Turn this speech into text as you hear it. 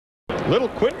Little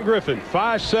Quentin Griffin,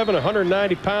 5'7",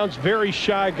 190 pounds, very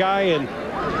shy guy, and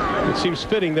it seems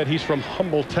fitting that he's from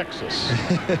Humble, Texas.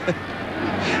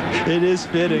 It is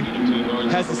fitting.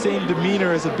 Has the same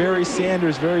demeanor as a Barry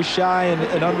Sanders, very shy and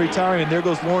unretiring. And there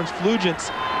goes Lawrence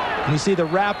Flugents. And you see the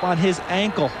wrap on his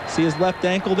ankle. See his left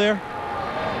ankle there?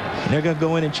 And they're going to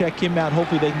go in and check him out.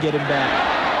 Hopefully they can get him back.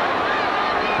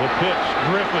 The pitch,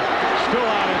 Griffin, still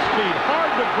on his feet.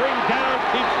 Hard to bring down,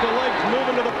 keeps the legs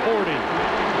moving to the 40.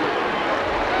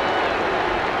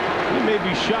 He may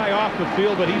be shy off the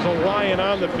field, but he's a lion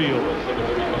on the field.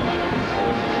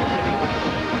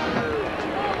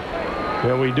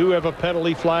 And we do have a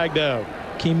penalty flag down.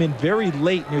 Came in very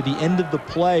late near the end of the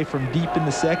play from deep in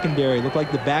the secondary. Looked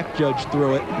like the back judge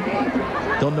threw it.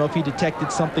 Don't know if he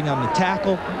detected something on the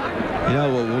tackle. You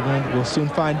know, we'll soon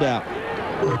find out.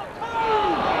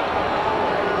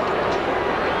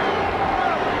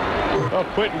 Well,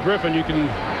 Quentin Griffin, you can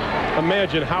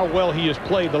imagine how well he has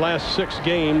played the last 6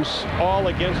 games, all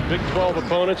against Big 12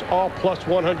 opponents, all plus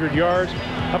 100 yards.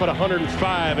 How about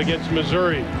 105 against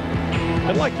Missouri?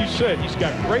 And like you said, he's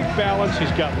got great balance.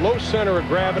 He's got low center of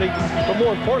gravity. But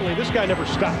more importantly, this guy never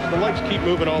stops. The legs keep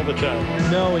moving all the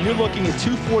time. No, and you're looking at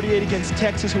 248 against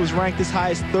Texas, who was ranked as high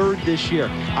as 3rd this year.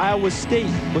 Iowa State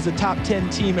was a top 10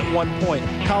 team at one point.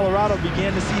 Colorado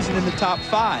began the season in the top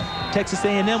 5. Texas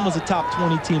A&M was a top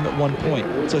 20 team at one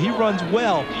point. So he runs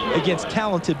well against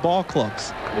talented ball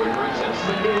clubs.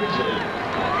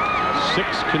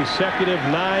 6 consecutive,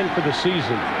 9 for the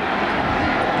season.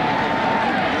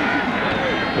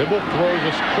 Dibble throws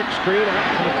a quick screen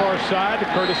out to the far side to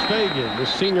Curtis Fagan, the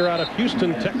senior out of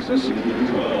Houston, Texas.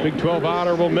 Big 12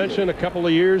 honorable mention a couple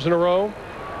of years in a row.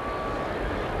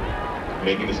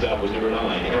 Making the stop was number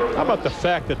 9. How about the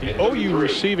fact that the OU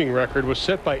receiving record was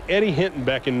set by Eddie Hinton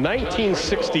back in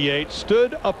 1968,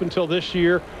 stood up until this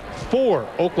year. 4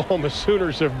 Oklahoma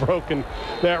Sooners have broken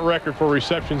that record for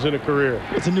receptions in a career.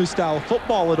 It's a new style of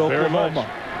football at Oklahoma.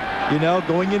 You know,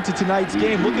 going into tonight's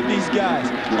game, look at these guys.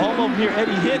 All of them here,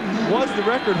 Eddie Hinton was the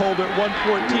record holder at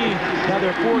 114. Now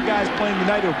there are 4 guys playing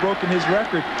tonight who have broken his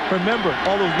record. Remember,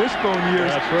 all those wishbone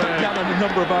years cut down on the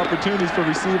number of opportunities for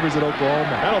receivers at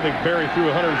Oklahoma. I don't think Barry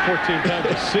threw 114 times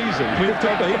a season. We can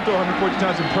talk about him throwing 114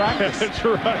 times in practice. That's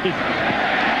right.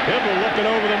 Hibble looking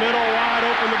over the middle, wide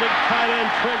open, the big tight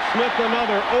end, Trent Smith,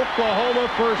 another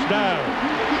Oklahoma first down.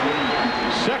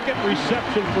 Second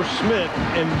reception for Smith,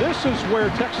 and this is where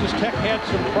Texas Tech had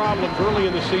some problems early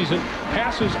in the season.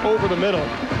 Passes over the middle.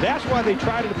 That's why they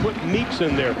tried to put Meeks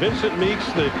in there. Vincent Meeks,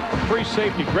 the free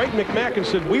safety. Greg McMackin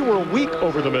said we were weak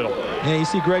over the middle. Yeah, you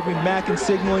see Greg McMackin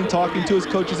signaling, talking to his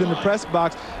coaches in the press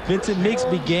box. Vincent Meeks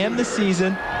began the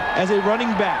season as a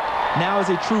running back. Now as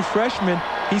a true freshman,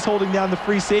 he's holding down the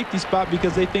free safety spot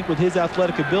because they think with his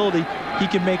athletic ability, he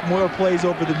can make more plays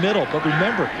over the middle. But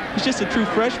remember, he's just a true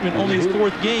freshman, only his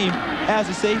 4th game as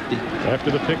a safety. After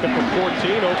the pickup of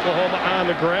 14, Oklahoma on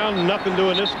the ground, nothing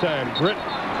doing this time.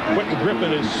 Quentin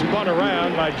Griffin is spun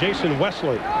around by Jason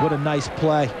Wesley. What a nice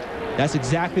play. That's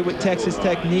exactly what Texas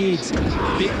Tech needs.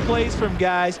 Big plays from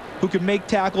guys who can make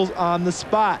tackles on the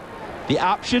spot. The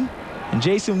option, and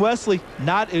Jason Wesley,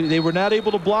 they were not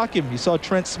able to block him. You saw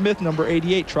Trent Smith, number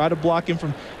 88, try to block him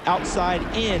from outside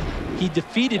in. He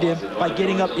defeated him by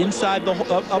getting up inside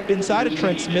of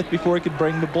Trent Smith before he could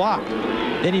bring the block.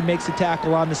 Then he makes a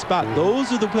tackle on the spot.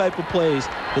 Those are the type of plays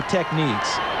that Tech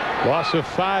needs. Loss of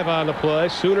 5 on the play.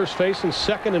 Sooners facing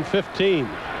 2nd and 15.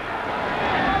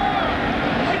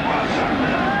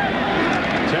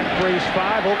 Tech brings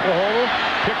 5. Oklahoma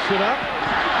picks it up.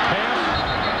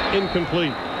 Pass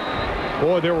incomplete.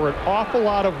 Boy, there were an awful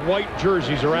lot of white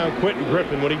jerseys around Quentin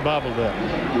Griffin when he bobbled that.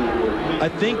 I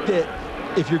think that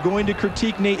if you're going to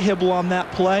critique Nate Hibble on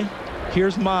that play,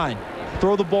 here's mine.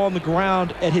 Throw the ball on the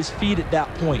ground at his feet at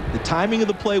that point. The timing of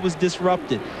the play was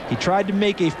disrupted. He tried to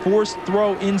make a forced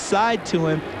throw inside to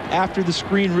him after the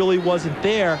screen really wasn't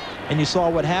there, and you saw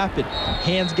what happened.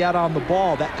 Hands got on the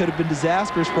ball. That could have been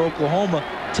disastrous for Oklahoma.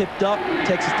 Tipped up,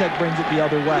 Texas Tech brings it the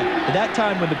other way. At that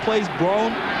time, when the play's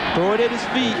blown, throw it at his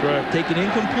feet, take it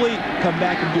incomplete, come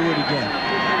back and do it again.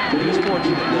 He was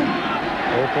fortunate there.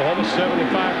 Oklahoma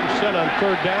 75% on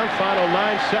 3rd down, final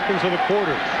 9 seconds of the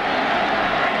quarter.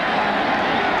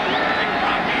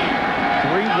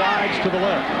 3 wides to the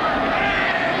left.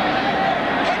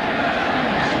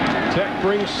 Tech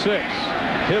brings 6.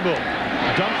 Hibble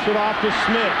dumps it off to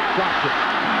Smith, dropped it.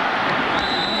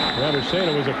 Now they're saying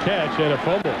it was a catch and a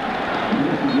fumble.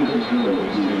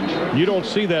 You don't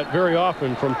see that very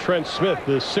often from Trent Smith,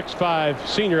 the 6'5"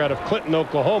 senior out of Clinton,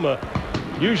 Oklahoma.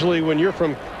 Usually when you've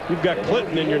got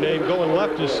Clinton in your name, going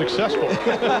left is successful.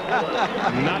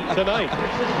 Not tonight.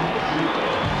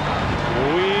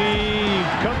 We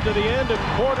to the end of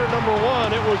quarter number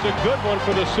 1. It was a good one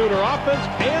for the Sooner offense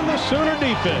and the Sooner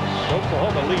defense.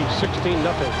 Oklahoma leads 16-0.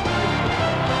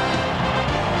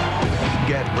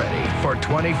 Get ready for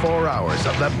 24 hours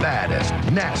of the baddest,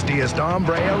 nastiest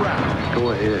hombre around.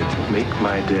 Go ahead, make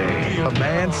my day. A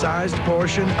man-sized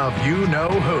portion of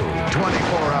you-know-who.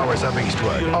 24 hours of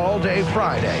Eastwood, all day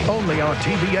Friday, only on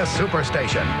TBS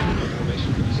Superstation.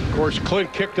 Of course,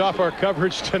 Clint kicked off our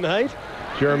coverage tonight.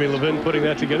 Jeremy Levin putting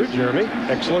that together. Jeremy,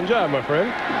 excellent job, my friend.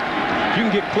 If you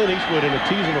can get Clint Eastwood in a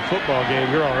tease of a football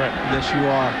game, you're all right. Yes, you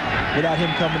are. Without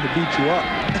him coming to beat you up.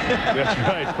 That's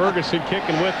right. Ferguson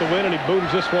kicking with the win, and he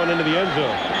booms this one into the end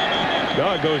zone.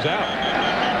 No, it goes out.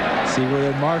 See where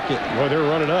they mark it. Boy, they're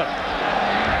running up.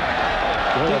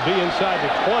 They'll be inside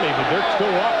the 20, but they're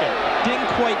still walking. Didn't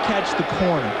quite catch the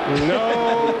corner.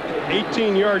 No,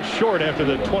 18 yards short after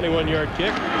the 21-yard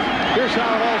kick. Here's how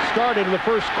it all started in the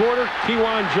first quarter.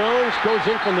 Kewan Jones goes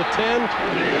in from the 10.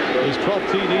 His 12th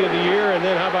TD of the year. And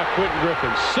then how about Quentin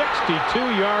Griffin? 62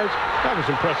 yards. That was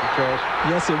impressive, Charles.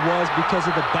 Yes, it was, because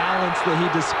of the balance that he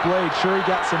displayed. Sure, he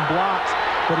got some blocks,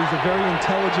 but he's a very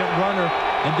intelligent runner.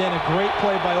 And then a great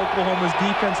play by Oklahoma's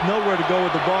defense. Nowhere to go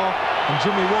with the ball. And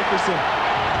Jimmy Wilkerson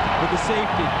with the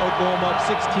safety. Oklahoma up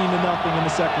 16-0 in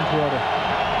the second quarter.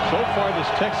 So far, this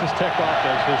Texas Tech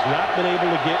offense has not been able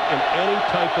to get in any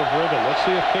type of rhythm. Let's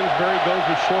see if Kingsbury goes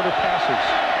with shorter passes.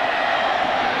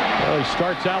 Well, he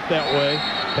starts out that way.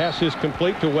 Pass is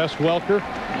complete to Wes Welker.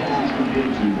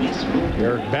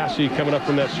 Eric Bassey coming up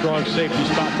from that strong safety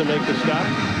spot to make the stop.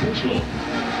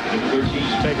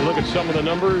 Let's take a look at some of the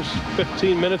numbers.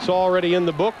 15 minutes already in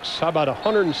the books. How about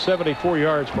 174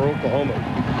 yards for Oklahoma?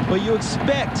 Well, you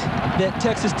expect that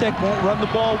Texas Tech won't run the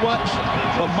ball much,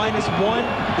 but -1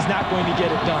 is not going to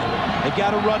get it done. They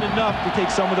got to run enough to take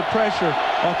some of the pressure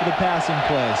off of the passing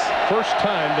plays. First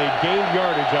time they gained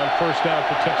yardage on first down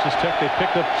for Texas Tech. They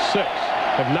picked up 6.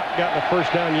 Have not gotten a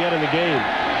first down yet in the game.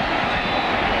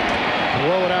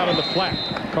 Roll it out on the flat.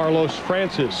 Carlos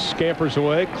Francis scampers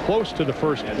away close to the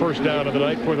first down of the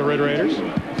night for the Red Raiders.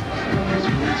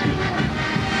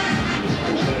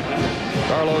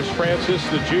 Carlos Francis,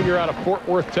 the junior out of Fort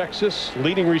Worth, Texas,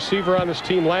 leading receiver on this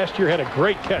team last year, had a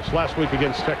great catch last week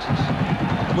against Texas.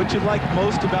 What you like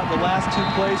most about the last 2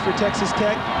 plays for Texas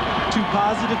Tech? 2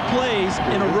 positive plays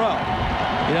in a row.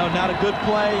 You know, not a good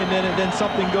play, and then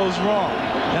something goes wrong.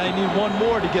 Now they need one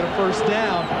more to get a first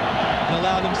down and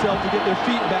allow themselves to get their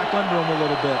feet back under them a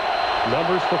little bit.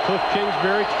 Numbers for Cliff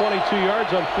Kingsbury, 22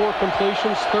 yards on 4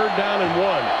 completions, 3rd down and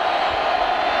 1.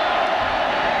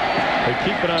 They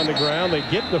keep it on the ground. They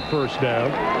get the first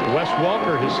down. Wes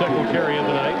Welker, his second carry of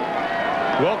the night.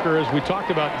 Welker, as we talked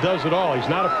about, does it all. He's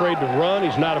not afraid to run.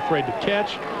 He's not afraid to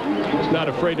catch. He's not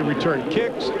afraid to return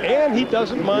kicks. And he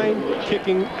doesn't mind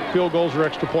kicking field goals or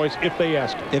extra points if they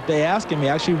ask him. If they ask him, he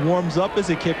actually warms up as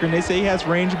a kicker. And they say he has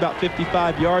range about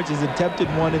 55 yards. He's attempted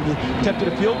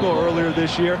a field goal earlier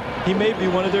this year. He may be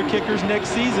one of their kickers next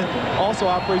season. Also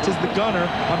operates as the gunner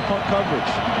on punt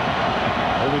coverage.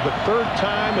 Only the 3rd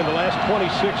time in the last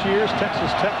 26 years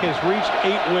Texas Tech has reached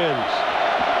 8 wins.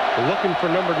 They're looking for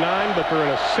number 9, but they're in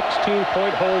a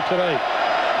 16-point hole tonight.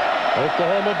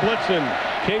 Oklahoma blitzing.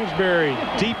 Kingsbury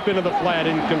deep into the flat,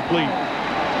 incomplete.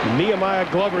 Nehemiah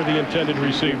Glover, the intended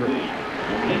receiver.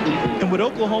 And what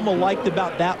Oklahoma liked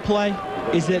about that play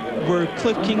is that where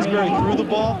Cliff Kingsbury threw the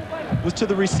ball was to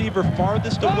the receiver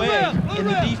farthest away in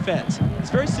the defense. It's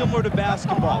very similar to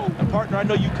basketball. And partner, I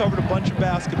know you covered a bunch of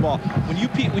basketball. When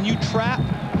you trap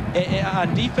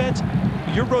on defense,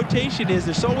 your rotation is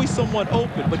there's always someone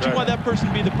open, but you want that person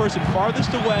to be the person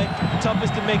farthest away,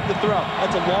 toughest to make the throw.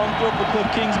 That's a long throw for Cliff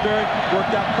Kingsbury.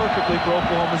 Worked out perfectly for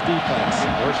Oklahoma's defense.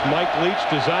 Of course, Mike Leach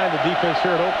designed the defense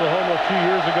here at Oklahoma a few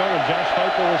years ago when Josh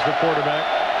Heupel was the quarterback.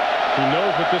 He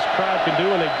knows what this crowd can do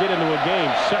when they get into a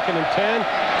game. 2nd and 10,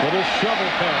 little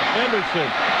shovel pass. Henderson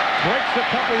breaks a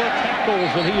couple of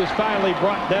tackles, and he is finally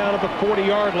brought down at the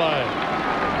 40-yard line.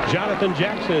 Jonathan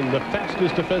Jackson, the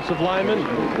fastest defensive lineman,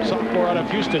 sophomore out of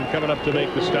Houston, coming up to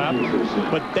make the stop.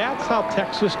 But that's how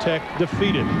Texas Tech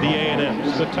defeated the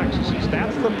A&Ms, the Texases.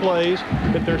 That's the plays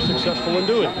that they're successful in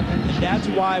doing. And that's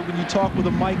why when you talk with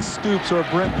a Mike Stoops or a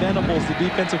Brent Venables, the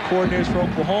defensive coordinators for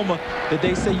Oklahoma, that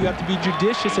they say you have to be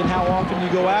judicious in how often you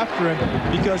go after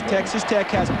him, because Texas Tech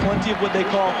has plenty of what they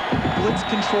call blitz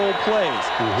control plays.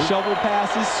 Shovel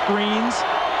passes, screens,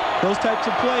 those types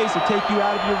of plays that take you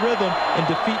out of your rhythm and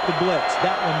defeat the blitz.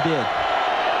 That one did.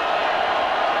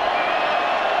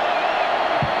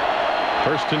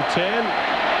 1st and 10.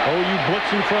 OU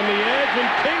blitzing from the edge, and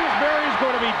Kingsbury's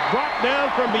going to be brought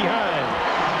down from behind.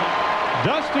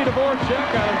 Dusty Dvorak,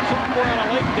 out of sophomore out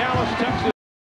of Lake Dallas, Texas.